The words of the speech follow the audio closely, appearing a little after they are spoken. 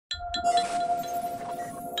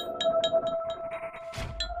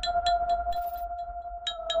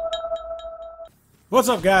What's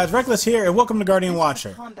up guys, Reckless here and welcome to Guardian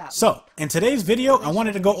Watcher. So, in today's video I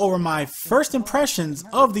wanted to go over my first impressions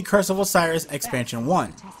of the Curse of Osiris Expansion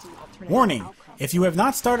 1. Warning, if you have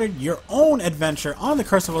not started your own adventure on the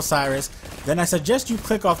Curse of Osiris, then I suggest you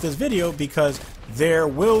click off this video because there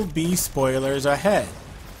will be spoilers ahead.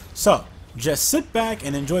 So, just sit back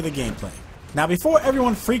and enjoy the gameplay. Now before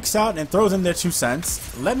everyone freaks out and throws in their 2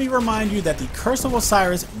 cents, let me remind you that the Curse of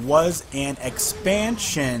Osiris was an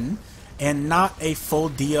expansion and not a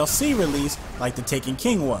full DLC release like the Taken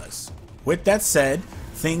King was. With that said,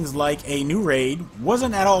 things like a new raid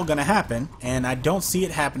wasn't at all gonna happen, and I don't see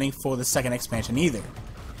it happening for the second expansion either.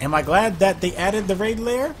 Am I glad that they added the raid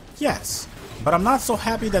layer? Yes. But I'm not so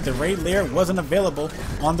happy that the raid layer wasn't available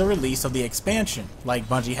on the release of the expansion, like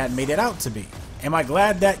Bungie had made it out to be. Am I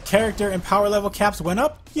glad that character and power level caps went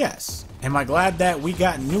up? Yes. Am I glad that we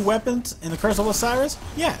got new weapons in the Curse of Osiris?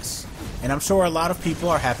 Yes. And I'm sure a lot of people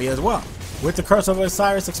are happy as well. With the Curse of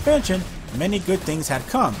Osiris expansion, many good things had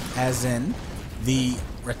come, as in the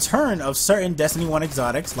return of certain Destiny 1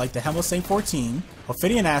 exotics like the Helmsley 14,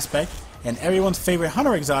 Ophidian Aspect, and everyone's favorite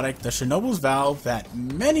hunter exotic, the Chernobyl Valve, that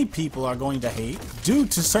many people are going to hate due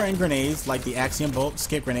to certain grenades like the Axiom Bolt,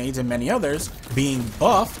 skip grenades, and many others being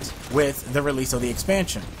buffed with the release of the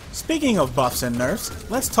expansion. Speaking of buffs and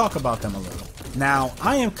nerfs, let's talk about them a little. Now,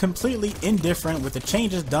 I am completely indifferent with the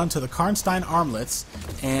changes done to the Karnstein armlets,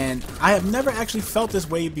 and I have never actually felt this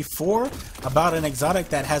way before about an exotic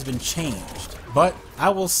that has been changed, but I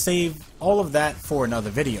will save all of that for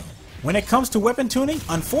another video. When it comes to weapon tuning,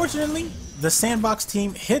 unfortunately, the Sandbox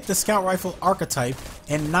team hit the Scout Rifle archetype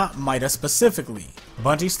and not Mida specifically.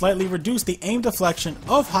 Bungie slightly reduced the aim deflection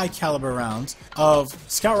of high caliber rounds of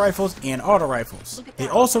Scout Rifles and Auto Rifles. They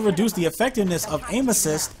also reduced the effectiveness of aim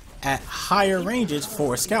assist at higher ranges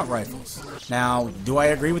for Scout Rifles. Now, do I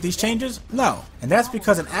agree with these changes? No, and that's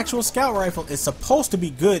because an actual Scout Rifle is supposed to be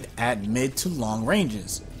good at mid to long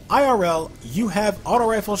ranges. IRL, you have auto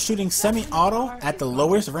rifle shooting semi-auto at the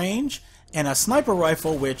lowest range, and a sniper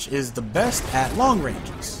rifle which is the best at long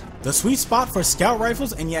ranges. The sweet spot for scout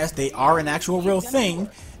rifles, and yes, they are an actual real thing,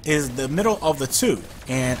 is the middle of the two.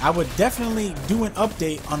 And I would definitely do an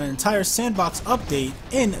update on an entire Sandbox update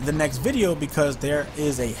in the next video because there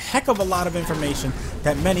is a heck of a lot of information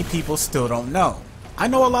that many people still don't know. I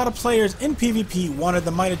know a lot of players in PvP wanted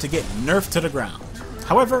the Mida to get nerfed to the ground.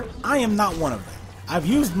 However, I am not one of them. I've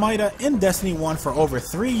used Mida in Destiny 1 for over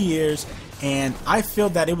 3 years, and I feel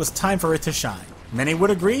that it was time for it to shine. Many would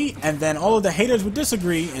agree, and then all of the haters would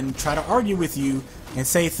disagree and try to argue with you and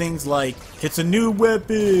say things like, it's a new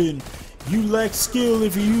weapon, you lack skill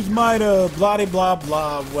if you use Mida, blah blah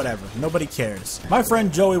blah, whatever. Nobody cares. My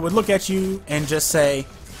friend Joey would look at you and just say,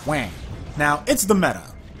 wham. Now, it's the meta.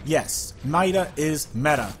 Yes, Mida is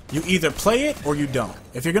meta. You either play it or you don't.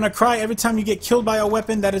 If you're gonna cry every time you get killed by a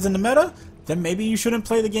weapon that is in the meta, then maybe you shouldn't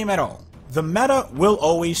play the game at all. The meta will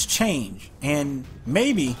always change, and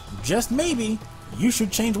maybe, just maybe, you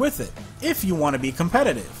should change with it, if you want to be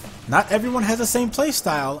competitive. Not everyone has the same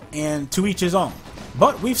playstyle, and to each his own.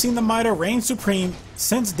 But we've seen the Mida reign supreme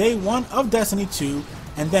since day 1 of Destiny 2,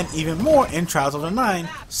 and then even more in Trials of the 9,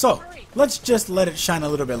 so let's just let it shine a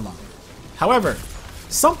little bit longer. However,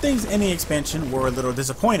 some things in the expansion were a little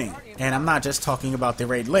disappointing, and I'm not just talking about the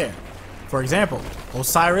raid lair. For example,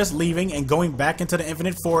 Osiris leaving and going back into the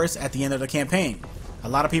Infinite Forest at the end of the campaign. A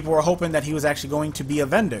lot of people were hoping that he was actually going to be a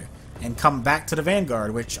vendor and come back to the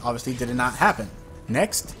Vanguard, which obviously did not happen.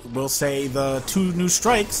 Next, we'll say the 2 new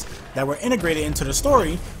strikes that were integrated into the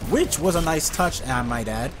story, which was a nice touch, I might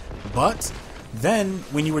add, but then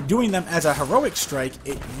when you were doing them as a heroic strike,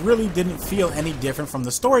 it really didn't feel any different from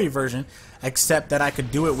the story version, except that I could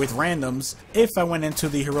do it with randoms if I went into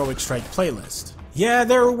the heroic strike playlist. Yeah,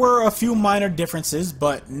 there were a few minor differences,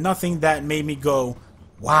 but nothing that made me go,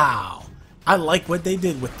 wow, I like what they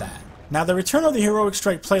did with that. Now, the return of the Heroic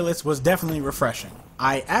Strike playlist was definitely refreshing.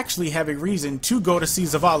 I actually have a reason to go to see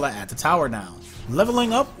Zavala at the tower now.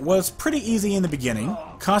 Leveling up was pretty easy in the beginning,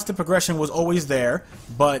 constant progression was always there,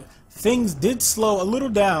 but things did slow a little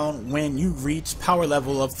down when you reached power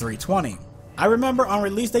level of 320. I remember on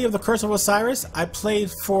release day of the Curse of Osiris, I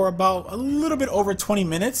played for about a little bit over 20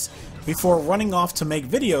 minutes before running off to make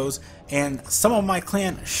videos, and some of my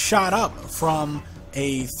clan shot up from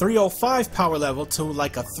a 305 power level to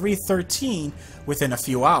like a 313 within a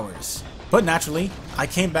few hours. But naturally, I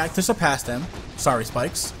came back to surpass them. Sorry,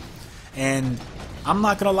 Spikes. And I'm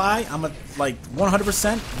not gonna lie, I'm like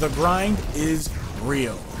 100%, the grind is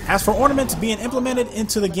real. As for ornaments being implemented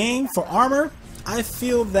into the game for armor, I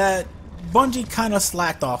feel that Bungie kinda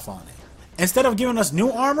slacked off on it. Instead of giving us new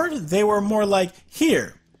armor, they were more like,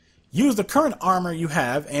 here, use the current armor you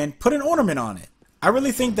have and put an ornament on it. I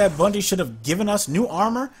really think that Bungie should have given us new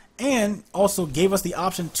armor and also gave us the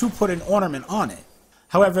option to put an ornament on it.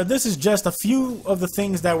 However, this is just a few of the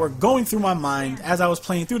things that were going through my mind as I was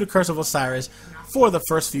playing through the Curse of Osiris for the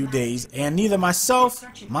first few days, and neither myself,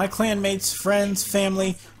 my clanmates, friends,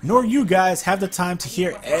 family, nor you guys have the time to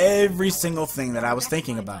hear every single thing that I was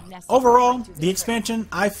thinking about. Overall, the expansion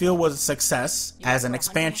I feel was a success as an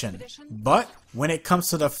expansion, but when it comes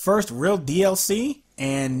to the first real DLC,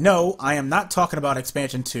 and no, I am not talking about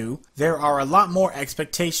Expansion 2, there are a lot more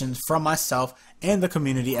expectations from myself and the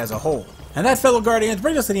community as a whole. And that, fellow Guardians,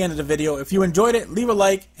 brings us to the end of the video. If you enjoyed it, leave a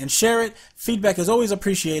like and share it. Feedback is always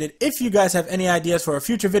appreciated. If you guys have any ideas for a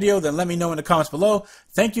future video, then let me know in the comments below.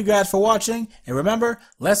 Thank you guys for watching, and remember,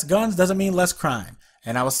 less guns doesn't mean less crime.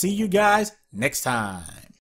 And I will see you guys next time.